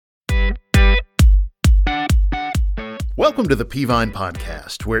Welcome to the Peavine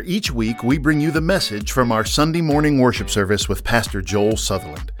Podcast, where each week we bring you the message from our Sunday morning worship service with Pastor Joel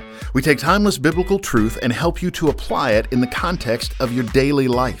Southerland. We take timeless biblical truth and help you to apply it in the context of your daily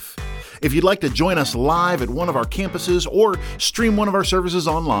life. If you'd like to join us live at one of our campuses or stream one of our services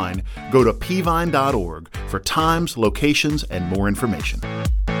online, go to peavine.org for times, locations, and more information.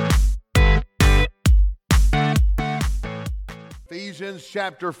 Ephesians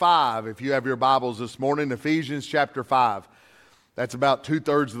chapter 5, if you have your Bibles this morning, Ephesians chapter 5. That's about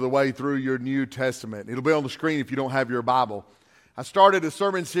 2/3 of the way through your New Testament. It'll be on the screen if you don't have your Bible. I started a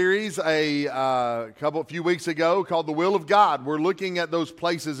sermon series a few weeks ago called The Will of God. We're looking at those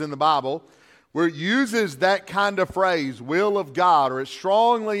places in the Bible where it uses that kind of phrase, will of God, or it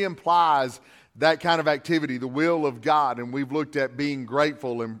strongly implies that kind of activity, the will of God. And we've looked at being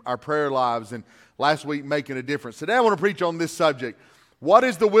grateful in our prayer lives, and last week making a difference. Today I want to preach on this subject. What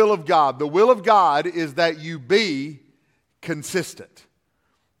is the will of God? The will of God is that you be consistent.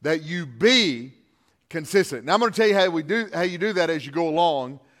 That you be consistent. Now I'm going to tell you how you do that as you go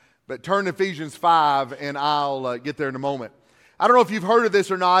along, but turn to Ephesians 5 and I'll get there in a moment. I don't know if you've heard of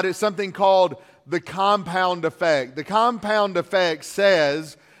this or not. It's something called the compound effect. The compound effect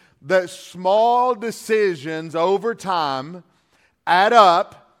says that small decisions over time add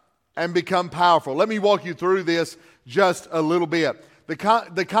up and become powerful. Let me walk you through this just a little bit.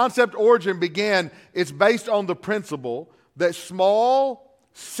 The concept origin began, it's based on the principle that small,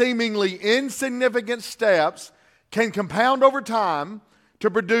 seemingly insignificant steps can compound over time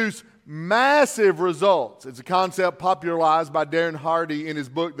to produce massive results. It's a concept popularized by Darren Hardy in his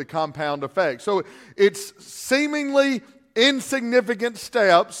book, The Compound Effect. So it's seemingly insignificant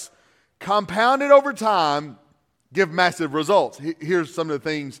steps compounded over time give massive results. Here's some of the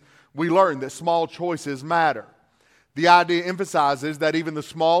things we learned: that small choices matter. The idea emphasizes that even the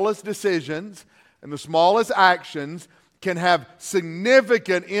smallest decisions and the smallest actions can have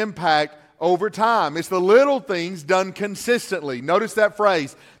significant impact over time. It's the little things done consistently. Notice that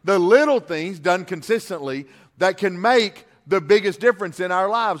phrase, the little things done consistently, that can make the biggest difference in our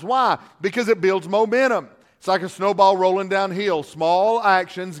lives. Why? Because it builds momentum. It's like a snowball rolling downhill. Small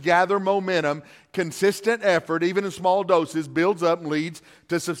actions gather momentum. Consistent effort, even in small doses, builds up and leads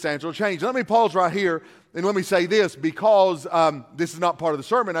to substantial change. Let me pause right here and let me say this, because this is not part of the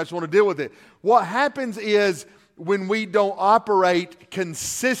sermon. I just want to deal with it. What happens is when we don't operate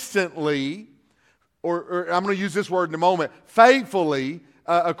consistently, or I'm going to use this word in a moment, faithfully,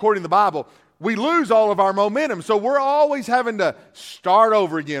 according to the Bible, we lose all of our momentum. So we're always having to start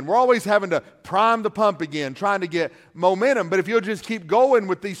over again. We're always having to prime the pump again, trying to get momentum. But if you'll just keep going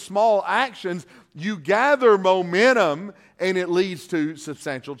with these small actions, you gather momentum and it leads to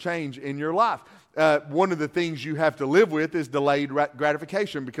substantial change in your life. One of the things you have to live with is delayed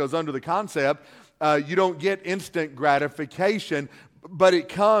gratification, because under the concept, you don't get instant gratification, but it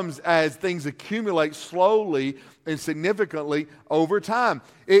comes as things accumulate slowly and significantly over time.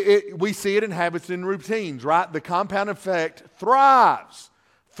 We see it in habits and routines, right? The compound effect thrives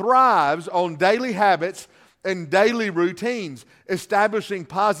on daily habits and daily routines. Establishing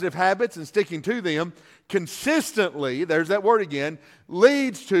positive habits and sticking to them consistently, there's that word again,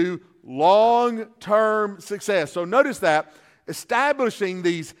 leads to long-term success. So notice that establishing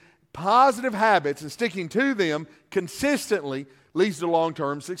these positive habits and sticking to them consistently leads to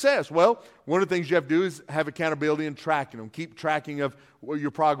long-term success. Well, one of the things you have to do is have accountability and tracking them. Keep tracking of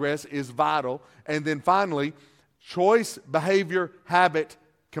your progress is vital. And then finally, choice, behavior, habit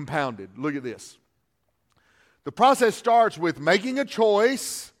compounded. Look at this. The process starts with making a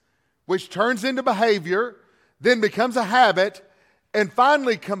choice, which turns into behavior, then becomes a habit, and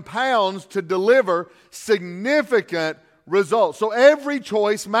finally compounds to deliver significant results. So every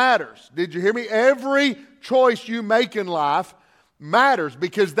choice matters. Did you hear me? Every choice you make in life matters,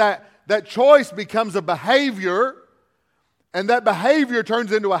 because that choice becomes a behavior, and that behavior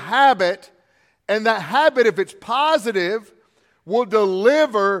turns into a habit, and that habit, if it's positive, will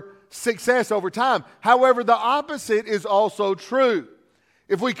deliver success over time. However, the opposite is also true.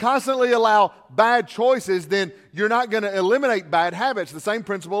 If we constantly allow bad choices, then you're not going to eliminate bad habits. The same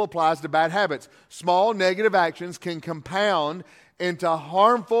principle applies to bad habits. Small negative actions can compound into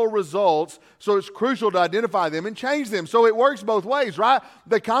harmful results, so it's crucial to identify them and change them. So it works both ways, right?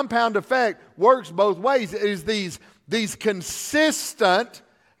 The compound effect works both ways. It is these consistent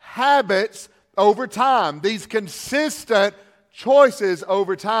habits over time, these consistent choices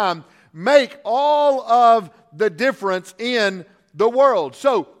over time make all of the difference in the world.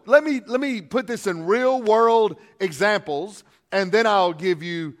 So let me put this in real world examples, and then I'll give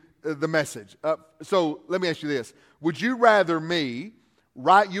you the message. So let me ask you this. Would you rather me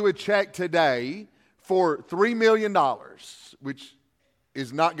write you a check today for $3 million, which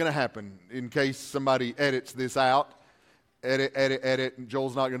is not going to happen in case somebody edits this out. Edit, and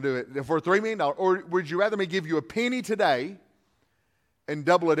Joel's not going to do it. For $3 million, or would you rather me give you a penny today and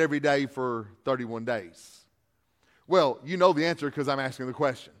double it every day for 31 days? Well, you know the answer because I'm asking the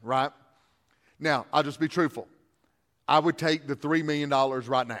question, right? Now, I'll just be truthful. I would take the $3 million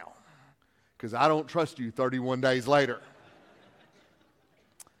right now because I don't trust you 31 days later.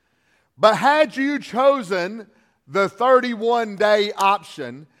 But had you chosen the 31-day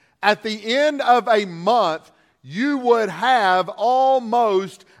option, at the end of a month, you would have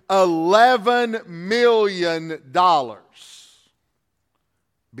almost $11 million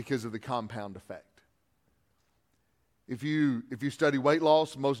because of the compound effect. If you study weight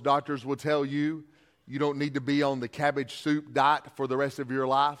loss, most doctors will tell you you don't need to be on the cabbage soup diet for the rest of your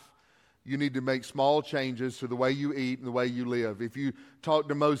life. You need to make small changes to the way you eat and the way you live. If you talk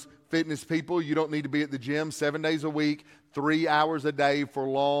to most fitness people, you don't need to be at the gym 7 days a week, 3 hours a day for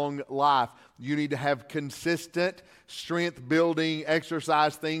long life. You need to have consistent strength-building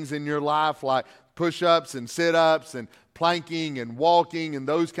exercise things in your life like push-ups and sit-ups and planking and walking and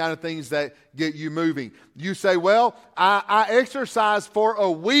those kind of things that get you moving. You say, well, I exercised for a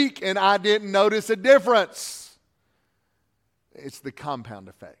week and I didn't notice a difference. It's the compound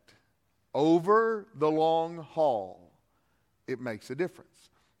effect. Over the long haul, it makes a difference.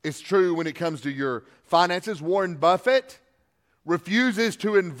 It's true when it comes to your finances. Warren Buffett refuses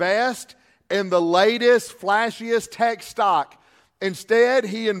to invest in the latest, flashiest tech stock. Instead,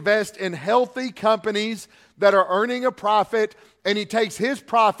 he invests in healthy companies that are earning a profit, and he takes his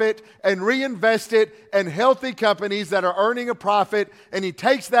profit and reinvests it in healthy companies that are earning a profit, and he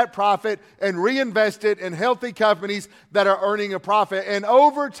takes that profit and reinvests it in healthy companies that are earning a profit. And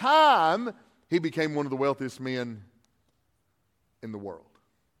over time, he became one of the wealthiest men in the world.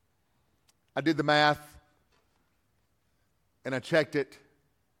 I did the math, and I checked it.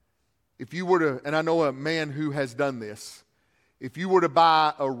 If you were to, and I know a man who has done this, if you were to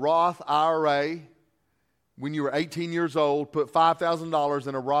buy a Roth IRA when you were 18 years old, put $5,000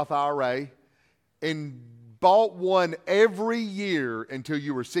 in a Roth IRA, and bought one every year until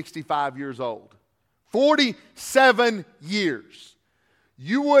you were 65 years old, 47 years,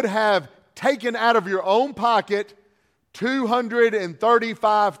 you would have taken out of your own pocket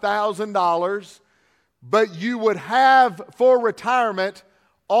 $235,000, but you would have for retirement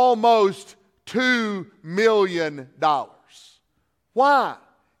almost $2 million. Why?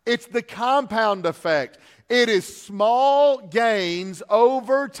 It's the compound effect. It is small gains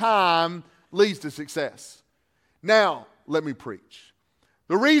over time leads to success. Now, let me preach.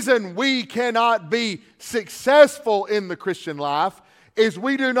 The reason we cannot be successful in the Christian life is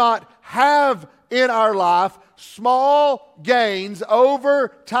we do not have in our life small gains over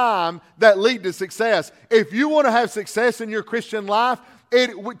time that lead to success. If you want to have success in your Christian life,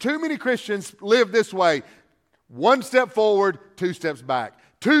 too many Christians live this way. 1 step forward, 2 steps back.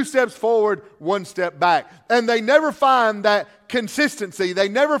 2 steps forward, 1 step back. And they never find that consistency. They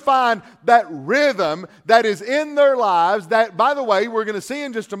never find that rhythm that is in their lives that, by the way, we're going to see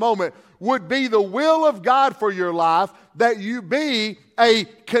in just a moment, would be the will of God for your life, that you be a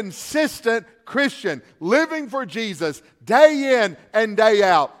consistent Christian, living for Jesus day in and day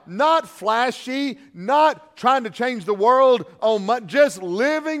out. Not flashy, not trying to change the world, just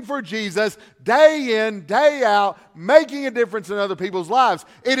living for Jesus day in, day out, making a difference in other people's lives.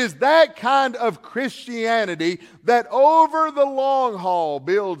 It is that kind of Christianity that over the long haul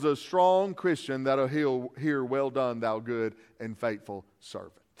builds a strong Christian that'll hear, well done, thou good and faithful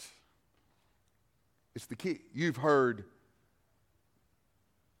servant. It's the key. You've heard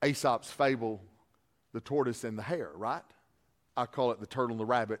Aesop's fable, the tortoise and the hare, right? I call it the turtle and the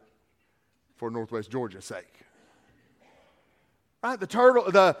rabbit for Northwest Georgia's sake. Right?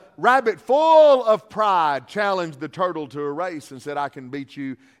 The rabbit, full of pride, challenged the turtle to a race and said, I can beat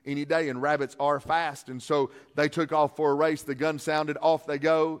you any day. And rabbits are fast. And so they took off for a race. The gun sounded, off they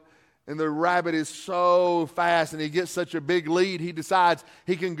go. And the rabbit is so fast and he gets such a big lead, he decides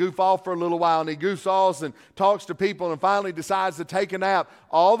he can goof off for a little while. And he goofs off and talks to people and finally decides to take a nap.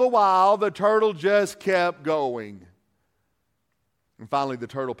 All the while, the turtle just kept going. And finally, the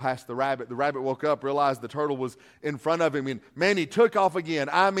turtle passed the rabbit. The rabbit woke up, realized the turtle was in front of him. And man, he took off again.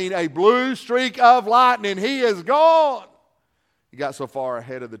 I mean, a blue streak of lightning. He is gone. He got so far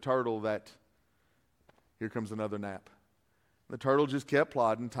ahead of the turtle that here comes another nap. The turtle just kept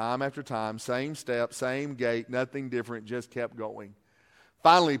plodding time after time, same step, same gait, nothing different, just kept going.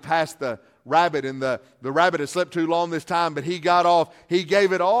 finally passed the rabbit, and the rabbit had slept too long this time, but he got off. He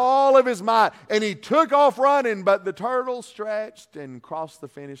gave it all of his might, and he took off running, but the turtle stretched and crossed the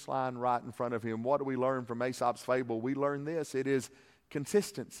finish line right in front of him. What do we learn from Aesop's fable? We learn this: it is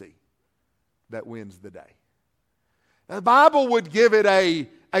consistency that wins the day. Now, the Bible would give it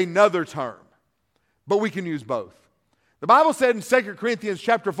another term, but we can use both. The Bible said in 2 Corinthians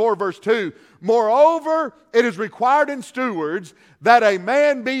chapter 4, verse 2, "Moreover, it is required in stewards that a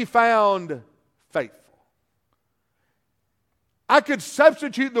man be found faithful." I could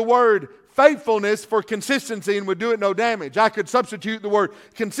substitute the word faithfulness for consistency and would do it no damage. I could substitute the word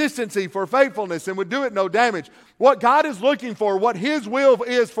consistency for faithfulness and would do it no damage. What God is looking for, what His will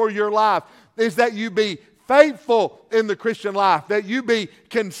is for your life, is that you be faithful in the Christian life, that you be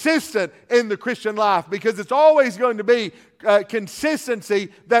consistent in the Christian life, because it's always going to be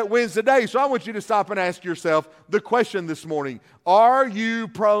consistency that wins the day. So I want you to stop and ask yourself the question this morning: are you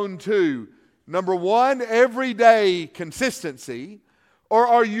prone to, number one, everyday consistency, or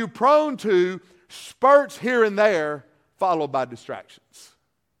are you prone to spurts here and there followed by distractions?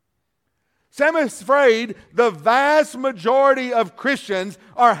 See, I'm afraid the vast majority of Christians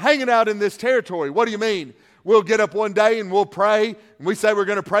are hanging out in this territory. What do you mean? We'll get up one day and we'll pray, and we say we're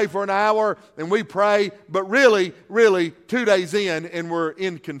going to pray for an hour, and we pray, but really, 2 days in, and we're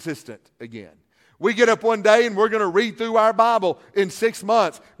inconsistent again. We get up one day and we're going to read through our Bible in 6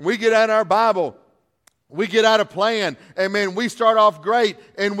 months. We get out our Bible, we get out a plan, and man, we start off great,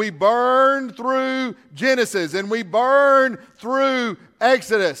 and we burn through Genesis, and we burn through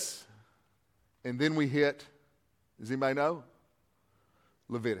Exodus. And then we hit, does anybody know?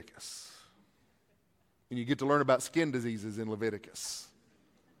 Leviticus. And you get to learn about skin diseases in Leviticus.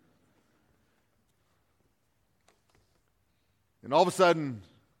 And all of a sudden,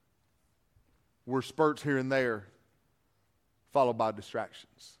 we're spurts here and there, followed by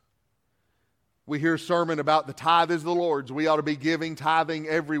distractions. We hear a sermon about the tithe is the Lord's. We ought to be tithing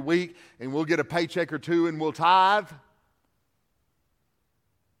every week, and we'll get a paycheck or two and we'll tithe.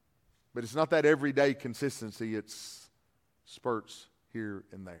 But it's not that everyday consistency, it's spurts here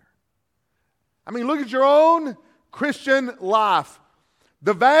and there. I mean, look at your own Christian life.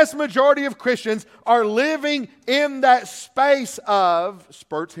 The vast majority of Christians are living in that space of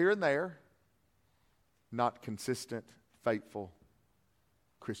spurts here and there, not consistent, faithful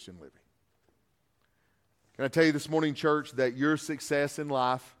Christian living. Can I tell you this morning, church, that your success in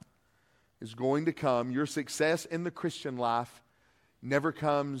life is going to come, your success in the Christian life never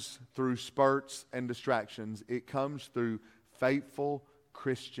comes through spurts and distractions. It comes through faithful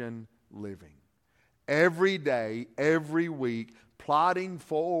Christian living. Every day, every week, plodding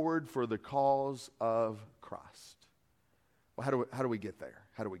forward for the cause of Christ. Well, how do we get there?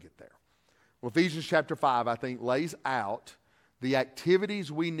 How do we get there? Well, Ephesians chapter 5, I think, lays out the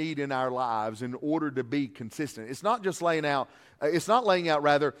activities we need in our lives in order to be consistent. It's not just laying out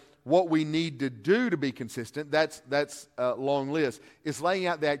what we need to do to be consistent. That's a long list. It's laying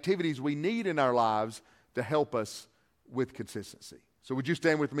out the activities we need in our lives to help us with consistency. So would you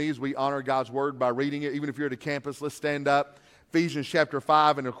stand with me as we honor God's Word by reading it? Even if you're at a campus, let's stand up. Ephesians chapter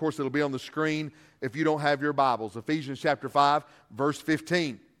 5, and of course it'll be on the screen if you don't have your Bibles. Ephesians chapter 5, verse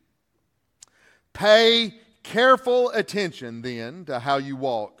 15. Pay careful attention then to how you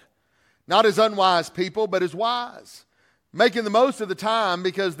walk, not as unwise people, but as wise, making the most of the time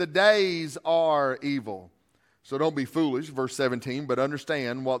because the days are evil. So don't be foolish, verse 17, but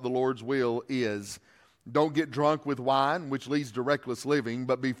understand what the Lord's will is. Don't get drunk with wine, which leads to reckless living,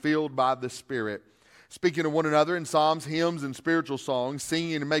 but be filled by the Spirit, speaking to one another in psalms, hymns, and spiritual songs,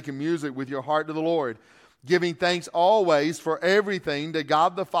 singing and making music with your heart to the Lord, giving thanks always for everything to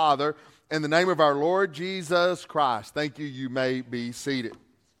God the Father in the name of our Lord Jesus Christ. Thank you. You may be seated.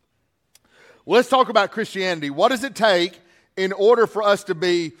 Well, let's talk about Christianity. What does it take in order for us to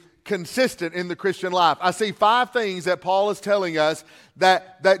be consistent in the Christian life? I see 5 things that Paul is telling us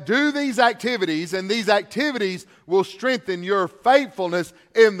that do these activities, and these activities will strengthen your faithfulness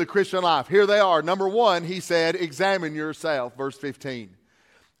in the Christian life. Here they are. Number 1, he said, examine yourself, verse 15.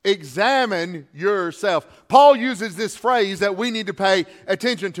 Examine yourself. Paul uses this phrase that we need to pay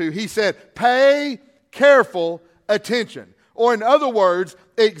attention to. He said, pay careful attention. Or in other words,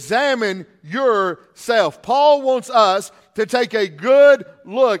 examine yourself. Paul wants us to take a good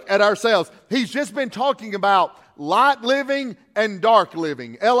look at ourselves. He's just been talking about light living and dark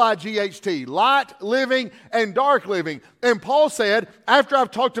living. L-I-G-H-T. Light living and dark living. And Paul said, after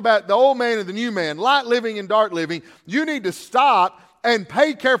I've talked about the old man and the new man, light living and dark living, you need to stop and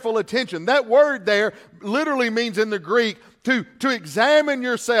pay careful attention. That word there literally means in the Greek to examine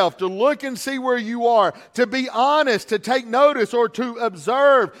yourself, to look and see where you are, to be honest, to take notice or to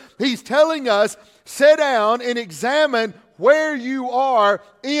observe. He's telling us, sit down and examine where you are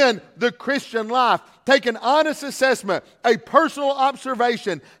in the Christian life. Take an honest assessment, a personal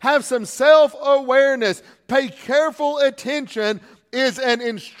observation, have some self-awareness, pay careful attention is an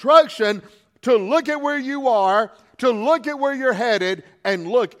instruction to look at where you are, to look at where you're headed, and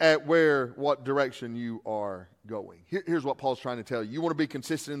look at what direction you are going. Here's what Paul's trying to tell you. You want to be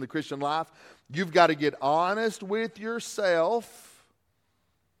consistent in the Christian life? You've got to get honest with yourself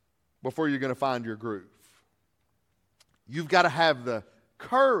before you're going to find your groove. You've got to have the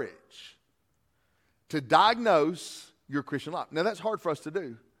courage to diagnose your Christian life. Now, that's hard for us to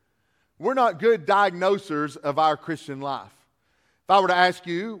do. We're not good diagnosers of our Christian life. If I were to ask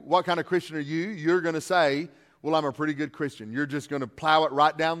you, what kind of Christian are you? You're going to say, well, I'm a pretty good Christian. You're just going to plow it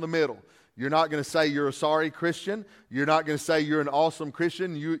right down the middle. You're not going to say you're a sorry Christian. You're not going to say you're an awesome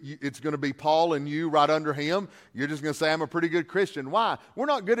Christian. It's going to be Paul and you right under him. You're just going to say, I'm a pretty good Christian. Why? We're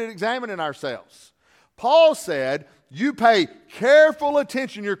not good at examining ourselves. Paul said, you pay careful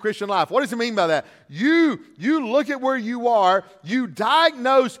attention to your Christian life. What does he mean by that? You look at where you are. You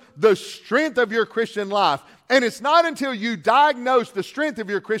diagnose the strength of your Christian life. And it's not until you diagnose the strength of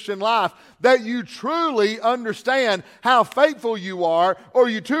your Christian life that you truly understand how faithful you are, or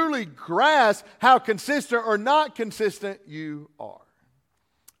you truly grasp how consistent or not consistent you are.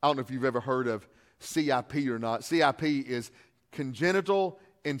 I don't know if you've ever heard of CIP or not. CIP is congenital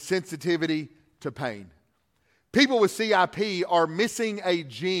insensitivity to pain. People with CIP are missing a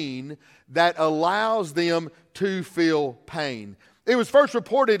gene that allows them to feel pain. It was first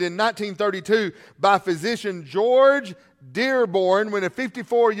reported in 1932 by physician George Dearborn when a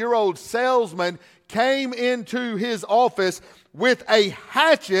 54-year-old salesman came into his office with a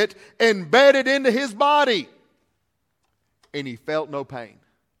hatchet embedded into his body, and he felt no pain.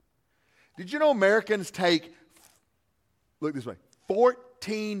 Did you know Americans take, look this way,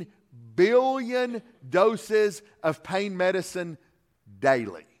 14 billion doses of pain medicine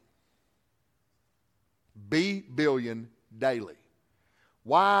daily? Billion daily.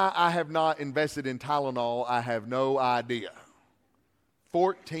 Why I have not invested in Tylenol, I have no idea.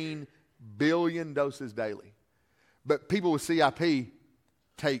 14 billion doses daily. But people with CIP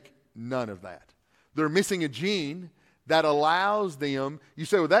take none of that. They're missing a gene that allows them, you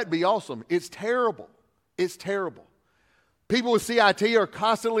say, well, that'd be awesome. It's terrible. It's terrible. People with CIT are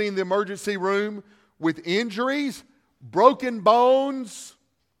constantly in the emergency room with injuries, broken bones,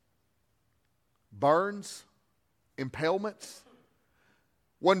 burns, impalements.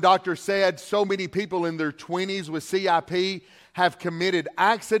 One doctor said so many people in their 20s with CIP have committed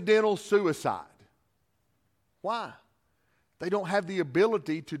accidental suicide. Why? They don't have the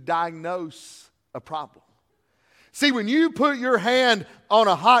ability to diagnose a problem. See, when you put your hand on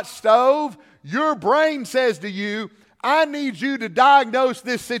a hot stove, your brain says to you, I need you to diagnose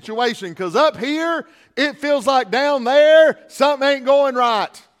this situation because up here, it feels like down there, something ain't going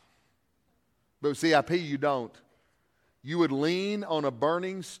right. But with CIP, you don't. You would lean on a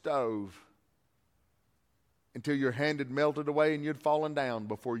burning stove until your hand had melted away and you'd fallen down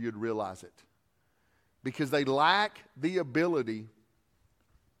before you'd realize it. Because they lack the ability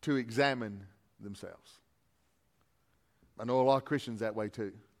to examine themselves. I know a lot of Christians that way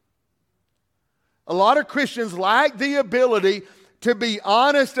too. A lot of Christians lack the ability to be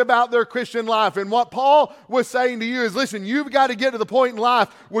honest about their Christian life. And what Paul was saying to you is, listen, you've got to get to the point in life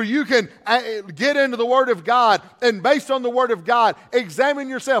where you can get into the Word of God, and based on the Word of God, examine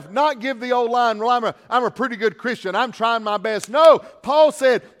yourself. Not give the old line, well, I'm a pretty good Christian. I'm trying my best. No, Paul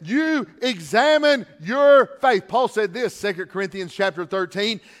said, you examine your faith. Paul said this, 2 Corinthians chapter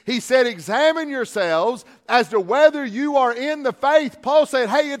 13. He said, examine yourselves as to whether you are in the faith. Paul said,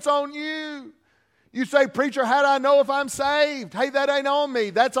 hey, it's on you. You say, preacher, how do I know if I'm saved? Hey, that ain't on me.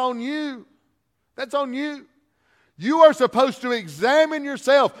 That's on you. That's on you. You are supposed to examine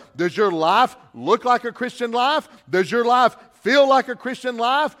yourself. Does your life look like a Christian life? Does your life feel like a Christian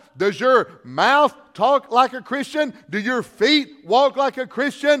life? Does your mouth talk like a Christian? Do your feet walk like a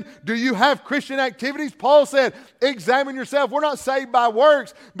Christian? Do you have Christian activities? Paul said, examine yourself. We're not saved by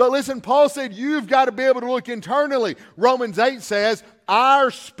works. But listen, Paul said, you've got to be able to look internally. Romans 8 says,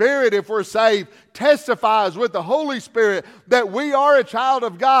 our spirit, if we're saved, testifies with the Holy Spirit that we are a child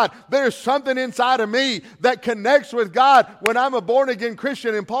of God. There's something inside of me that connects with God when I'm a born-again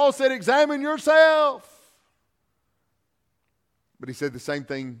Christian. And Paul said, examine yourself. But he said the same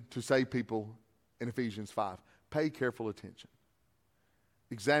thing to saved people in Ephesians 5. Pay careful attention.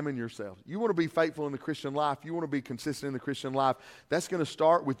 Examine yourself. You want to be faithful in the Christian life. You want to be consistent in the Christian life. That's going to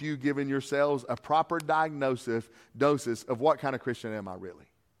start with you giving yourselves a proper diagnosis of what kind of Christian am I really.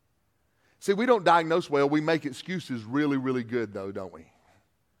 See, we don't diagnose well. We make excuses really, really good, though, don't we?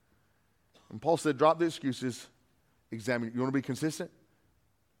 And Paul said, drop the excuses. Examine. You want to be consistent?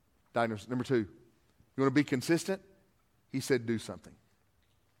 Diagnose. Number 2, you want to be consistent? He said, do something.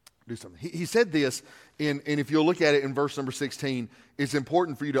 Do something. He said this, and if you'll look at it in verse number 16, it's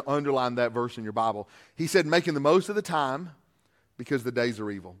important for you to underline that verse in your Bible. He said, making the most of the time because the days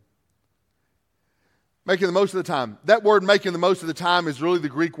are evil. Making the most of the time. That word making the most of the time is really the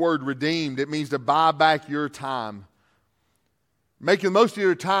Greek word redeemed. It means to buy back your time. Making the most of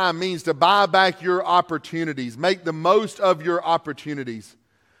your time means to buy back your opportunities. Make the most of your opportunities.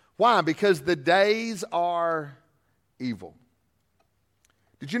 Why? Because the days are evil.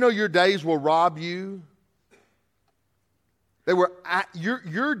 Did you know your days will rob you? They were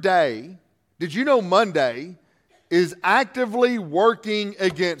your day. Did you know Monday is actively working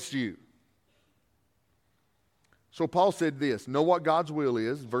against you? So Paul said this, know what God's will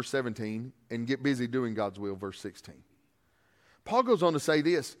is, verse 17, and get busy doing God's will, verse 16. Paul goes on to say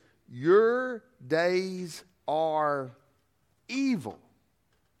this, your days are evil.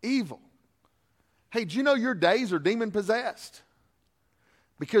 Evil. Hey, do you know your days are demon-possessed?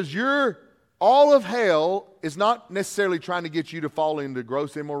 Because all of hell is not necessarily trying to get you to fall into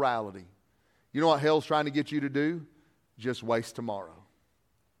gross immorality. You know what hell's trying to get you to do? Just waste tomorrow.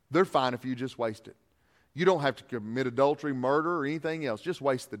 They're fine if you just waste it. You don't have to commit adultery, murder, or anything else. Just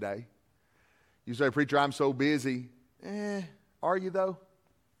waste the day. You say, preacher, I'm so busy. Are you though?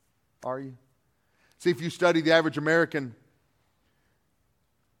 Are you? See, if you study the average American,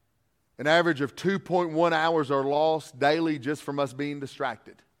 an average of 2.1 hours are lost daily just from us being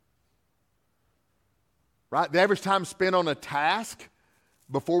distracted. Right? The average time spent on a task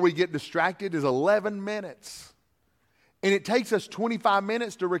before we get distracted is 11 minutes. And it takes us 25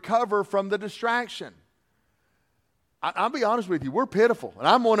 minutes to recover from the distraction. I'll be honest with you, we're pitiful. And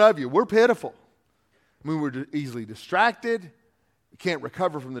I'm one of you. We're pitiful. I mean, we're easily distracted. We can't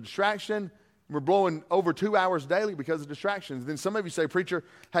recover from the distraction. We're blowing over 2 hours daily because of distractions. Then some of you say, preacher,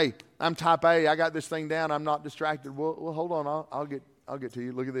 hey, I'm type A. I got this thing down. I'm not distracted. Well hold on. I'll get to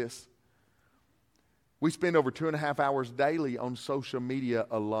you. Look at this. We spend over 2.5 hours daily on social media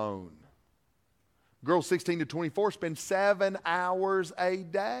alone. Girls 16 to 24 spend 7 hours a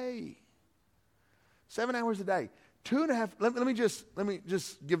day. 7 hours a day. 2.5. Let me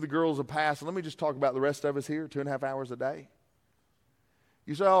just give the girls a pass. And let me just talk about the rest of us here. 2.5 hours a day.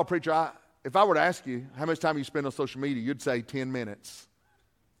 You say, oh, preacher, if I were to ask you how much time you spend on social media, you'd say 10 minutes.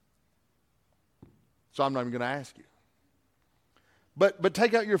 So I'm not even going to ask you. But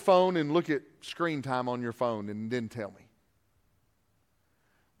take out your phone and look at screen time on your phone and then tell me.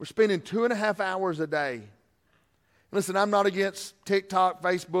 We're spending 2.5 hours a day. Listen, I'm not against TikTok,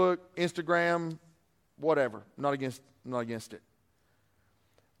 Facebook, Instagram, whatever. I'm not against it.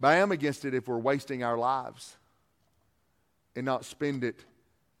 But I am against it if we're wasting our lives and not spend it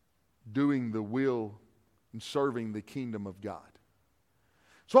doing the will and serving the kingdom of God.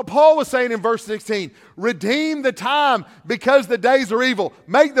 So what Paul was saying in verse 16, redeem the time because the days are evil.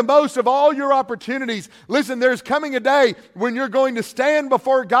 Make the most of all your opportunities. Listen, there's coming a day when you're going to stand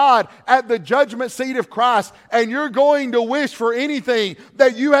before God at the judgment seat of Christ, and you're going to wish for anything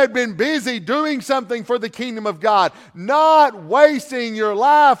that you had been busy doing something for the kingdom of God, not wasting your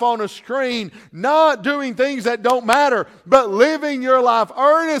life on a screen, not doing things that don't matter, but living your life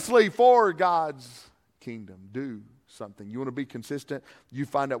earnestly for God's kingdom. Do something. You want to be consistent? You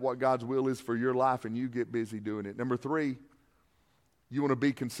find out what God's will is for your life and you get busy doing it. Number 3, you want to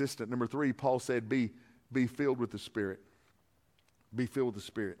be consistent. Number 3, Paul said, be filled with the Spirit. Be filled with the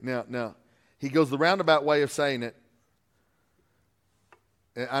Spirit. Now, he goes the roundabout way of saying it.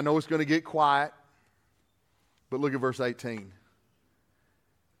 I know it's going to get quiet, but look at verse 18.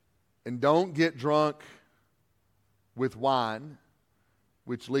 And don't get drunk with wine,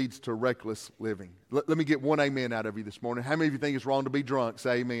 which leads to reckless living. Let me get one amen out of you this morning. How many of you think it's wrong to be drunk?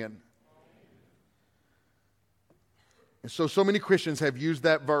 Say amen. And so many Christians have used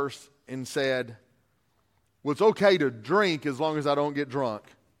that verse and said, well, it's okay to drink as long as I don't get drunk.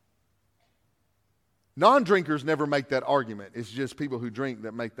 Non-drinkers never make that argument. It's just people who drink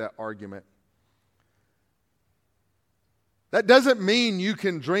that make that argument. That doesn't mean you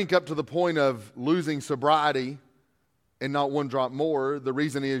can drink up to the point of losing sobriety and not one drop more. The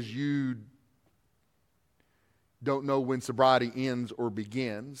reason is you don't know when sobriety ends or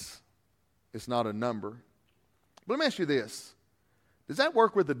begins. It's not a number. But let me ask you this. Does that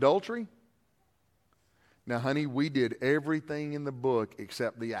work with adultery? Now, honey, we did everything in the book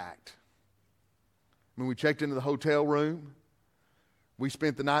except the act. When we checked into the hotel room, we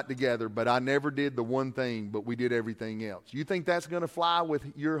spent the night together, but I never did the one thing, but we did everything else. You think that's going to fly with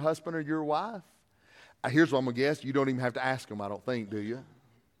your husband or your wife? Here's what I'm going to guess. You don't even have to ask them, I don't think, do you?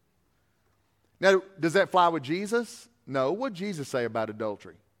 Now, does that fly with Jesus? No. What did Jesus say about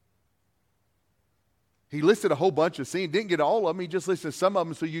adultery? He listed a whole bunch of sins. Didn't get all of them. He just listed some of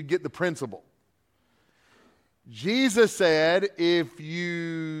them so you get the principle. Jesus said, if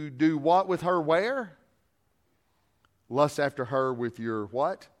you do what with her where? Lust after her with your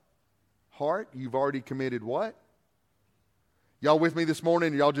what? Heart. You've already committed what? Y'all with me this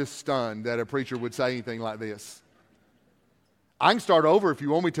morning? Y'all just stunned that a preacher would say anything like this? I can start over if you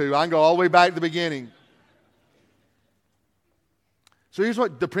want me to. I can go all the way back to the beginning. So here's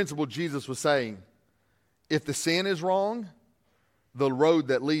what the principle Jesus was saying. If the sin is wrong, the road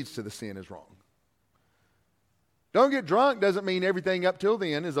that leads to the sin is wrong. Don't get drunk doesn't mean everything up till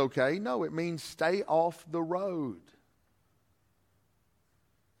then is okay. No, it means stay off the road.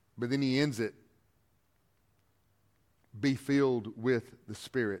 But then he ends it. Be filled with the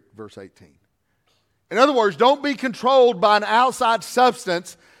Spirit, verse 18. In other words, don't be controlled by an outside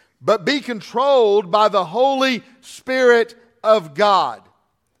substance, but be controlled by the Holy Spirit of God.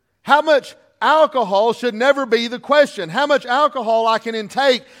 How much alcohol should never be the question. How much alcohol I can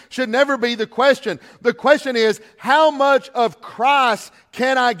intake should never be the question. The question is, how much of Christ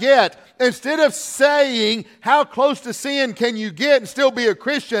can I get? Instead of saying, how close to sin can you get and still be a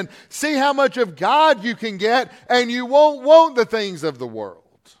Christian, see how much of God you can get and you won't want the things of the world.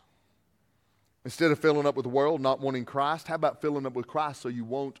 Instead of filling up with the world, not wanting Christ, how about filling up with Christ so you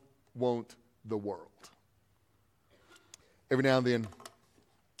won't want the world? Every now and then,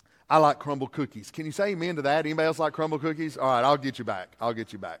 I like crumble cookies. Can you say amen to that? Anybody else like crumble cookies? All right, I'll get you back.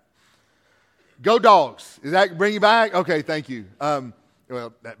 Go Dogs. Does that bring you back? Okay, thank you.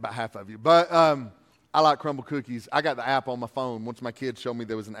 Well, about half of you. But I like crumble cookies. I got the app on my phone. Once my kids showed me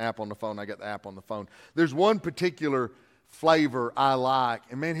there was an app on the phone, I got the app on the phone. There's one particular flavor I like.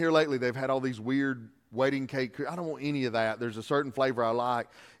 And man, here lately they've had all these weird wedding cake. I don't want any of that. There's a certain flavor I like.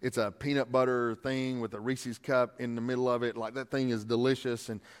 It's a peanut butter thing with a Reese's cup in the middle of it. Like, that thing is delicious.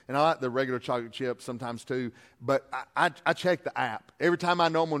 And I like the regular chocolate chips sometimes too. But I check the app. Every time I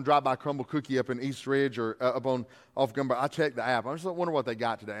know I'm going to drive by Crumble Cookie up in East Ridge or up on off Gumber, I check the app. I just wonder what they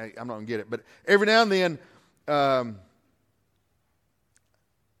got today. I'm not going to get it. But every now and then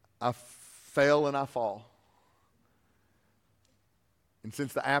I fail and I fall. And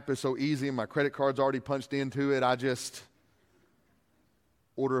since the app is so easy and my credit card's already punched into it, I just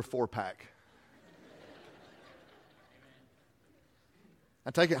order a 4-pack.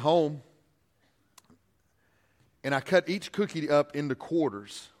 I take it home and I cut each cookie up into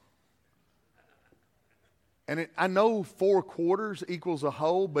quarters. And I know 4 quarters equals a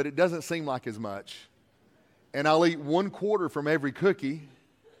whole, but it doesn't seem like as much. And I'll eat 1 quarter from every cookie,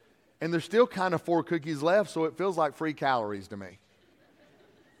 and there's still kind of 4 cookies left, so it feels like free calories to me.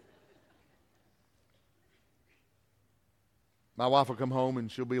 My wife will come home and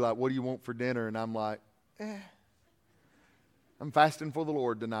she'll be like, what do you want for dinner? And I'm like, I'm fasting for the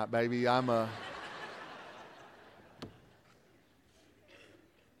Lord tonight, baby. No,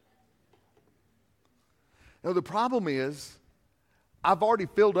 the problem is I've already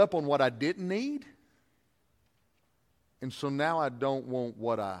filled up on what I didn't need. And so now I don't want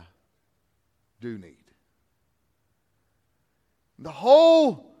what I do need. The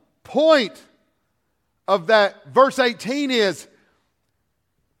whole point of that verse 18 is,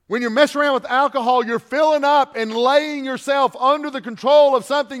 when you're messing around with alcohol, you're filling up and laying yourself under the control of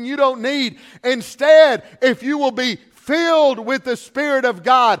something you don't need. Instead, if you will be filled with the Spirit of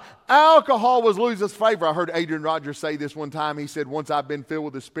God, alcohol will lose its flavor. I heard Adrian Rogers say this one time. He said, once I've been filled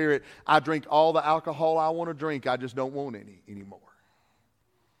with the Spirit, I drink all the alcohol I want to drink. I just don't want any anymore.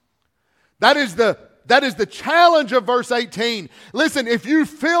 That is the challenge of verse 18. Listen, if you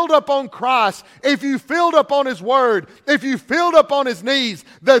filled up on Christ, if you filled up on His Word, if you filled up on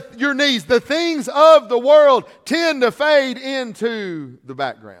your knees, the things of the world tend to fade into the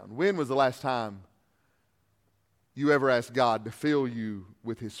background. When was the last time you ever asked God to fill you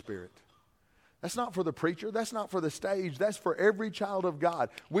with His Spirit? That's not for the preacher. That's not for the stage. That's for every child of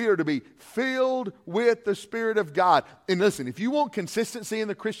God. We are to be filled with the Spirit of God. And listen, if you want consistency in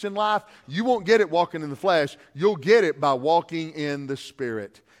the Christian life, you won't get it walking in the flesh. You'll get it by walking in the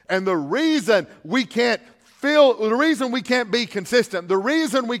Spirit. And the reason we can't be consistent, the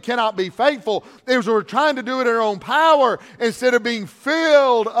reason we cannot be faithful is we're trying to do it in our own power instead of being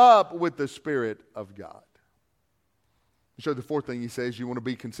filled up with the Spirit of God. So the fourth thing he says, you want to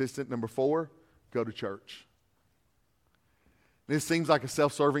be consistent. Number 4, go to church. This seems like a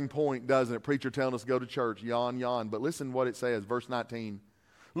self-serving point, doesn't it? Preacher telling us go to church, yawn, yawn. But listen what it says, verse 19.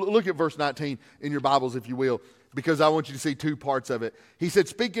 Look at verse 19 in your Bibles, if you will, because I want you to see two parts of it. He said,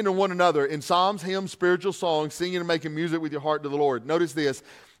 speaking to one another in psalms, hymns, spiritual songs, singing and making music with your heart to the Lord. Notice this.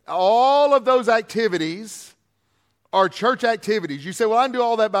 All of those activities are church activities. You say, well, I can do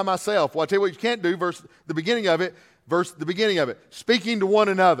all that by myself. Well, I'll tell you what you can't do, the beginning of it. Speaking to one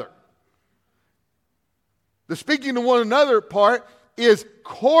another. The speaking to one another part is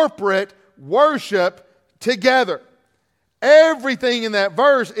corporate worship together. Everything in that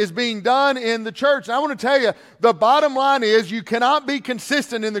verse is being done in the church. And I want to tell you, the bottom line is you cannot be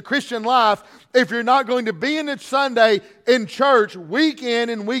consistent in the Christian life if you're not going to be in each Sunday in church week in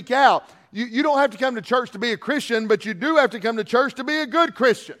and week out. You don't have to come to church to be a Christian, but you do have to come to church to be a good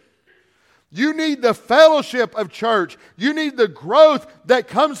Christian. You need the fellowship of church. You need the growth that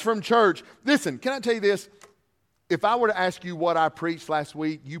comes from church. Listen, can I tell you this? If I were to ask you what I preached last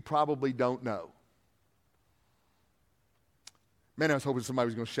week, you probably don't know. Man, I was hoping somebody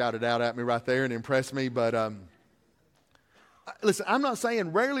was going to shout it out at me right there and impress me. But listen, I'm not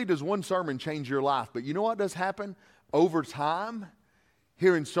saying rarely does one sermon change your life. But you know what does happen? Over time,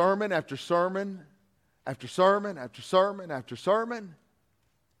 hearing sermon after sermon, after sermon, after sermon, after sermon,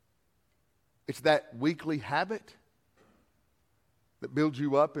 it's that weekly habit that builds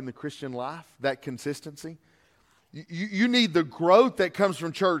you up in the Christian life, that consistency. You need the growth that comes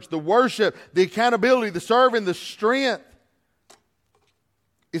from church, the worship, the accountability, the serving, the strength.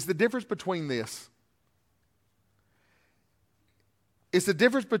 It's the difference between this. It's the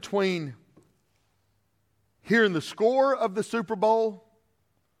difference between hearing the score of the Super Bowl,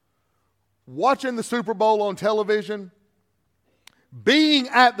 watching the Super Bowl on television, being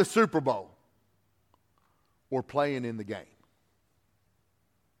at the Super Bowl, or playing in the game.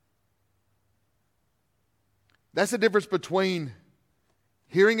 That's the difference between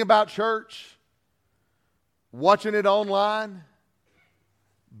hearing about church, watching it online,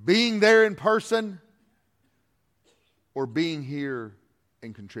 being there in person, or being here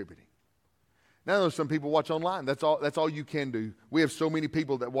and contributing. Now, there's some people watch online. That's all you can do. We have so many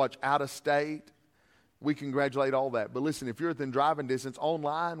people that watch out of state. We congratulate all that. But listen, if you're within driving distance,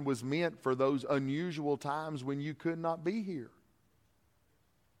 online was meant for those unusual times when you could not be here.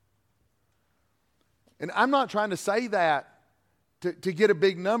 And I'm not trying to say that to get a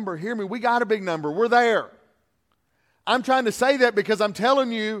big number. Hear me, we got a big number. We're there. I'm trying to say that because I'm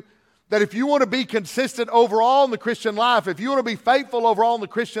telling you that if you want to be consistent overall in the Christian life, if you want to be faithful overall in the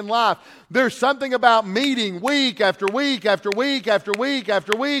Christian life, there's something about meeting week after week after week after week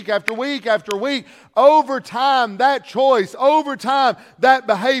after week after week after week. Over time, that choice, over time, that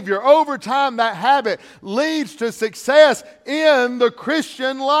behavior, over time, that habit leads to success in the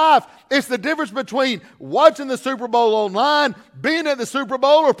Christian life. It's the difference between watching the Super Bowl online, being at the Super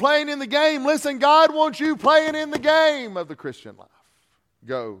Bowl, or playing in the game. Listen, God wants you playing in the game of the Christian life.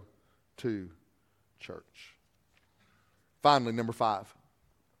 Go to church. Finally, number 5.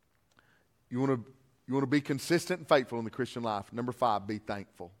 You want to be consistent and faithful in the Christian life. Number 5, be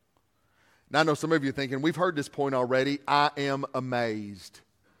thankful. Now, I know some of you are thinking, we've heard this point already. I am amazed.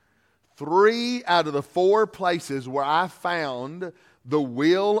 3 out of the 4 places where I found the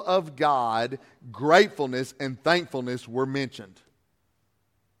will of God, gratefulness and thankfulness were mentioned.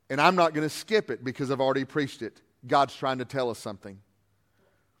 And I'm not going to skip it because I've already preached it. God's trying to tell us something.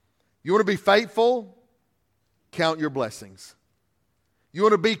 You want to be faithful? Count your blessings. You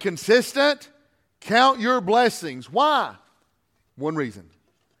want to be consistent? Count your blessings. Why? One reason.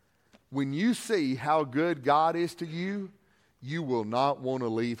 When you see how good God is to you, you will not want to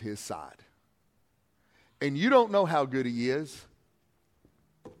leave His side. And you don't know how good He is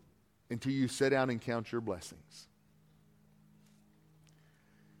until you sit down and count your blessings.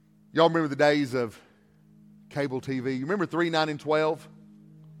 Y'all remember the days of cable TV? You remember 3, 9, and 12?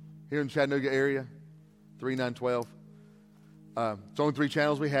 Here in the Chattanooga area? 3, 9, 12. It's only 3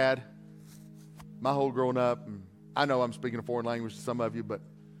 channels we had. My whole growing up, and I know I'm speaking a foreign language to some of you, but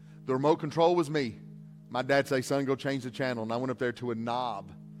the remote control was me. My dad say, son, go change the channel. And I went up there to a knob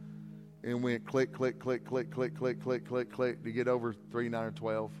and went click, click, click, click, click, click, click, click, click to get over 3, 9, or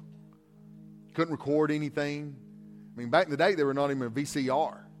 12. Couldn't record anything. I mean, back in the day, they were not even a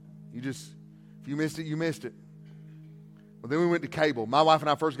VCR. If you missed it, you missed it. Well, then we went to cable. My wife and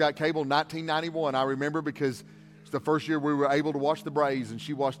I first got cable in 1991. I remember because it's the first year we were able to watch the Braves, and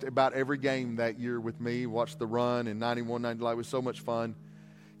she watched about every game that year with me, watched the run in 91, 92. It was so much fun.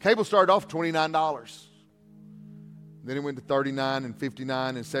 Cable started off $29. Then it went to $39 and $59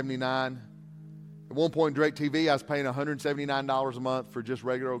 and $79. At one point in DirecTV, I was paying $179 a month for just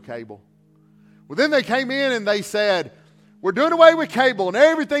regular old cable. Well, then they came in and they said, we're doing away with cable and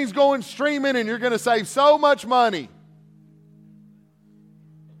everything's going streaming and you're going to save so much money.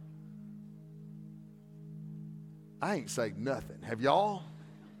 I ain't saved nothing. Have y'all?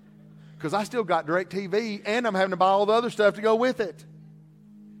 Because I still got DirecTV and I'm having to buy all the other stuff to go with it.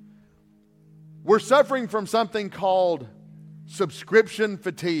 We're suffering from something called subscription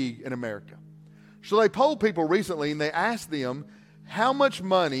fatigue in America. So they polled people recently and they asked them, how much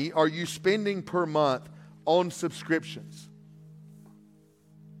money are you spending per month on subscriptions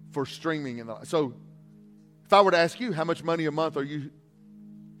for streaming? So if I were to ask you, how much money a month are you,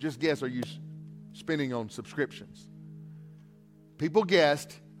 just guess, are you spending on subscriptions? People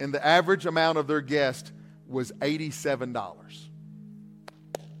guessed, and the average amount of their guess was $87.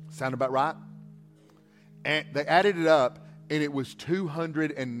 Sound about right? And they added it up, and it was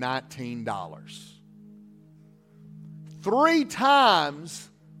 $219. 3 times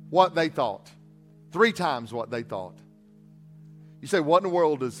what they thought. 3 times what they thought. You say, what in the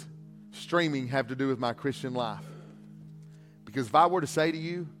world does streaming have to do with my Christian life? Because if I were to say to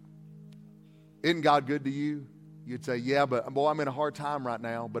you, isn't God good to you? You'd say, yeah, but boy, I'm in a hard time right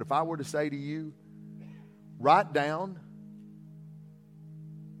now. But if I were to say to you, write down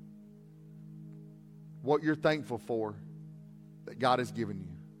what you're thankful for that God has given you.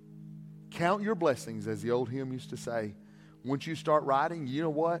 Count your blessings, as the old hymn used to say. Once you start writing, you know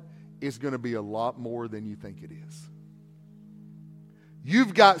what? It's going to be a lot more than you think it is.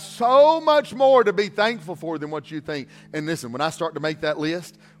 You've got so much more to be thankful for than what you think. And listen, when I start to make that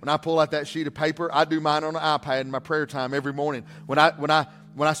list, when I pull out that sheet of paper, I do mine on an iPad in my prayer time every morning. When I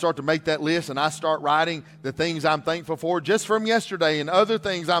start to make that list and I start writing the things I'm thankful for just from yesterday and other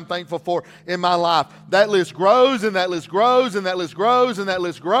things I'm thankful for in my life, that list grows and that list grows and that list grows and that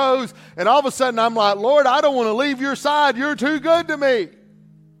list grows. And all of a sudden I'm like, Lord, I don't want to leave your side. You're too good to me.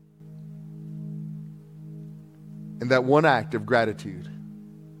 And that one act of gratitude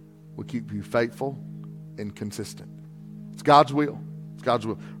will keep you faithful and consistent. It's God's will. It's God's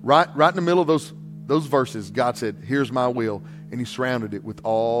will. Right in the middle of those verses, God said, here's my will. And he surrounded it with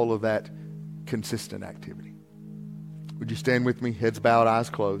all of that consistent activity. Would you stand with me? Heads bowed, eyes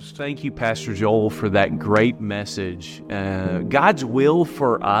closed. Thank you, Pastor Joel, for that great message. God's will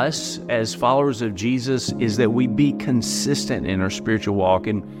for us as followers of Jesus is that we be consistent in our spiritual walk.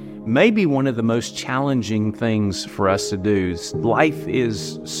 And maybe one of the most challenging things for us to do. Life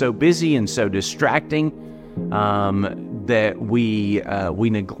is so busy and so distracting that we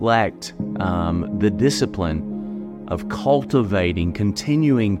neglect the discipline of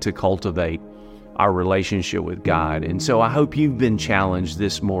continuing to cultivate our relationship with God. And so I hope you've been challenged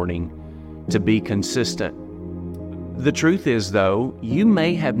this morning to be consistent. The truth is, though, you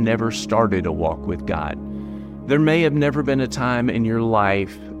may have never started a walk with God. There may have never been a time in your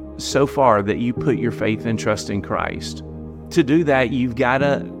life so far that you put your faith and trust in Christ. To do that, you've got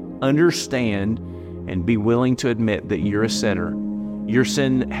to understand and be willing to admit that you're a sinner. Your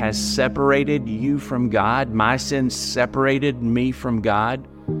sin has separated you from God. My sin separated me from God.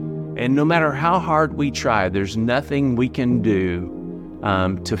 And no matter how hard we try, there's nothing we can do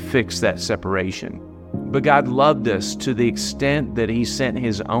to fix that separation. But God loved us to the extent that He sent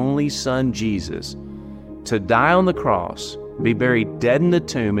His only Son, Jesus, to die on the cross, be buried dead in the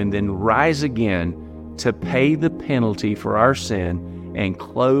tomb, and then rise again to pay the penalty for our sin and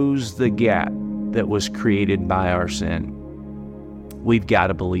close the gap that was created by our sin. We've got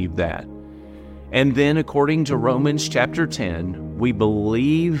to believe that. And then, according to Romans chapter 10, we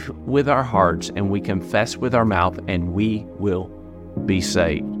believe with our hearts and we confess with our mouth, and we will be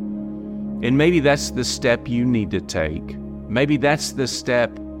saved. And maybe that's the step you need to take. Maybe that's the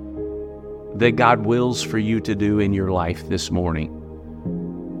step that God wills for you to do in your life this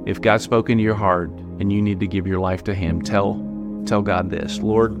morning. If God spoke into your heart and you need to give your life to Him, tell God this: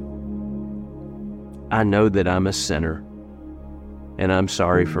 Lord, I know that I'm a sinner and I'm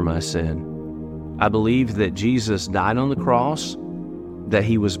sorry for my sin. I believe that Jesus died on the cross, that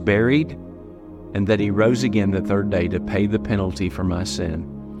He was buried, and that He rose again the third day to pay the penalty for my sin.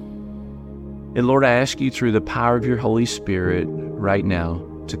 And Lord, I ask you through the power of your Holy Spirit right now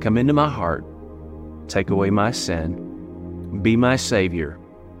to come into my heart, take away my sin, be my Savior.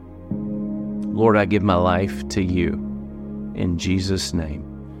 Lord, I give my life to you in Jesus' name.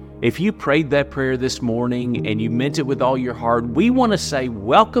 If you prayed that prayer this morning and you meant it with all your heart, we want to say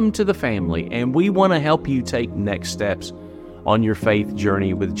welcome to the family, and we want to help you take next steps on your faith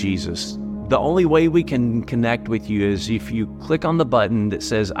journey with Jesus. The only way we can connect with you is if you click on the button that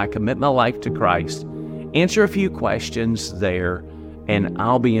says, I commit my life to Christ. Answer a few questions there, and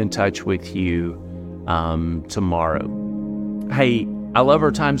I'll be in touch with you tomorrow. Hey, I love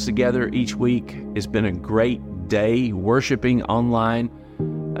our times together each week. It's been a great day worshiping online.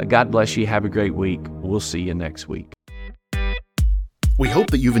 God bless you. Have a great week. We'll see you next week. We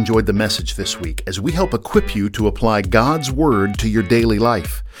hope that you've enjoyed the message this week as we help equip you to apply God's Word to your daily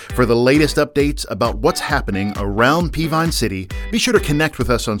life. For the latest updates about what's happening around Peavine City, be sure to connect with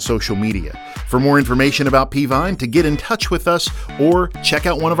us on social media. For more information about Peavine, to get in touch with us, or check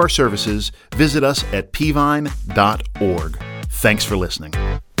out one of our services, visit us at peavine.org. Thanks for listening.